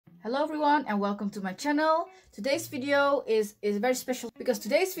Hello everyone and welcome to my channel. Today's video is very special because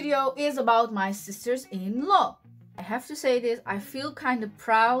today's video is about my sisters-in-law. I have to say this, I feel kind of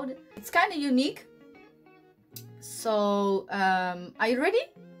proud. It's kind of unique. So, are you ready?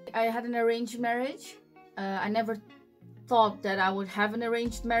 I had an arranged marriage. I never thought that I would have an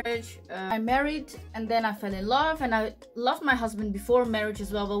arranged marriage. I married and then I fell in love, and I loved my husband before marriage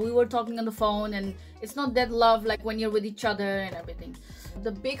as well, but we were talking on the phone and it's not that love like when you're with each other and everything.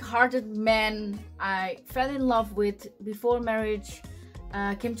 The big-hearted man I fell in love with before marriage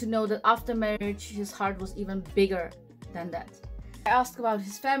came to know that after marriage his heart was even bigger than that. I asked about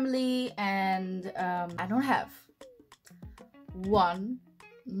his family and I don't have one,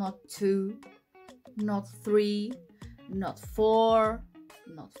 not two, not three, not four,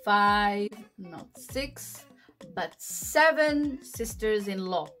 not five, not six, but 7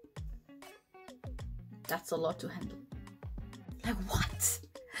 sisters-in-law. That's a lot to handle. Like what?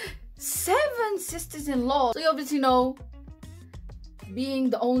 7 sisters-in-law. So you obviously know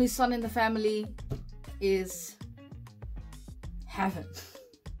being the only son in the family is heaven.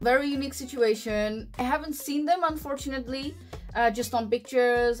 Very unique situation. I haven't seen them, unfortunately, just on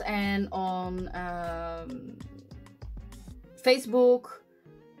pictures and on Facebook.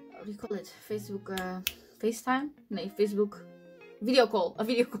 What do you call it? Facebook FaceTime? No, Facebook video call. A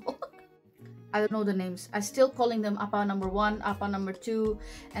video call. I don't know the names. I still calling them Appa number 1, Appa number 2,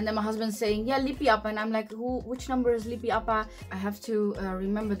 and then my husband's saying, yeah, Lipi Appa, and I'm like, which number is Lipi Appa? I have to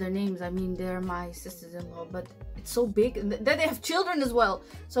remember their names. I mean, they're my sisters-in-law, but it's so big, and then they have children as well,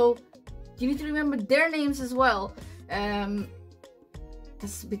 so you need to remember their names as well.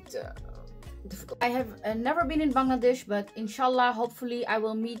 That's a bit difficult. I have never been in Bangladesh, but inshallah, hopefully I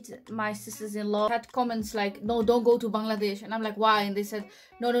will meet my sisters-in-law. Had comments like, no, don't go to Bangladesh, and I'm like, why? And they said,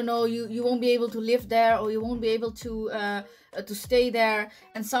 no, you won't be able to live there, or you won't be able to stay there.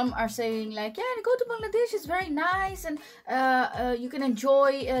 And some are saying like, yeah, go to Bangladesh, it's very nice, and you can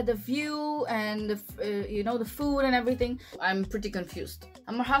enjoy the view and you know, the food and everything. I'm pretty confused.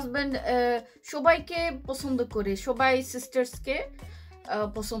 My husband shobaike posondo kore, shobai sisters ke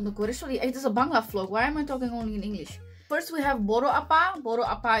posondo kore. Sorry, it is a Bangla vlog. Why am I talking only in English? First we have Boro Appa. Boro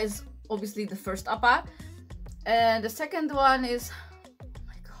Appa is obviously the first Appa. And the second one is, oh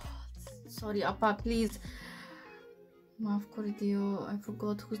my god, sorry Appa, please. Maaf kore dio, I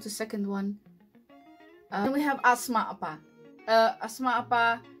forgot who's the second one. Then we have Asma Appa. Asma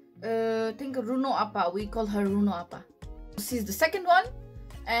Appa, think Runo Appa. We call her Runo Appa. She's the second one.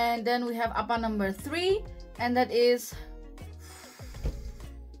 And then we have Appa number 3, and that is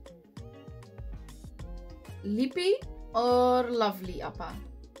Lipi or Lovely Appa.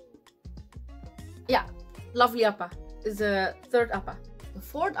 Yeah, Lovely Appa is the third Appa. The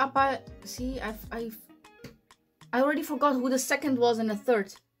fourth Appa, see, I already forgot who the second was and the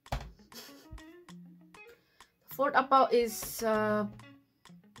third. The fourth Appa is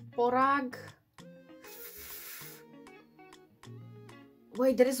Porag.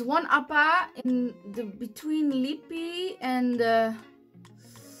 Wait, there is one Appa in the between Lipi and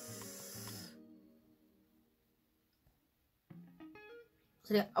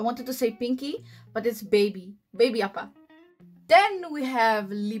I wanted to say Pinky, but it's Baby Appa. Then we have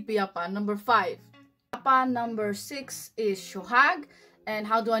Lipi Appa number 5. Appa number 6 is Shohag, and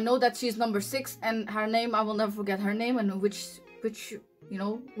how do I know that she's number 6? And her name, I will never forget her name and which you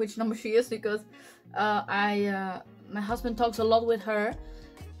know which number she is, because my husband talks a lot with her.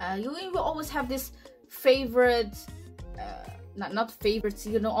 You will always have this favorite. Not favorites,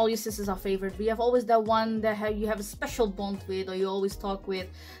 you know, all your sisters are favorite, but you have always that one that you have a special bond with, or you always talk with,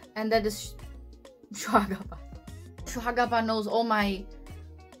 and that is Shohagappa. Shohagappa knows all my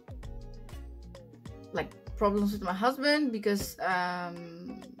like problems with my husband, because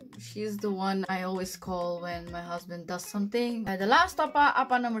she's the one I always call when my husband does something. The last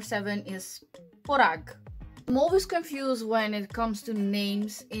Appa number 7 is Porag. I'm always confused when it comes to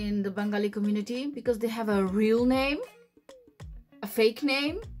names in the Bengali community, because they have a real name, a fake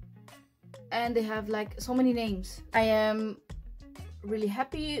name, and they have like so many names. I am really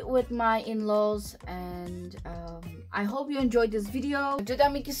happy with my in-laws, and I hope you enjoyed this video. Jodi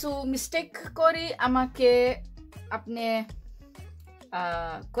ami kichu mistake kori, amake apne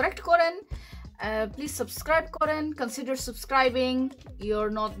correct koren. Please subscribe koren. Consider subscribing. You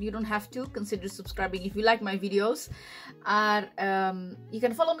don't have to consider subscribing if you like my videos. You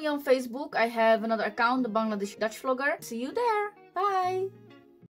can follow me on Facebook. I have another account, the Bangladeshi Dutch vlogger. See you there. Bye.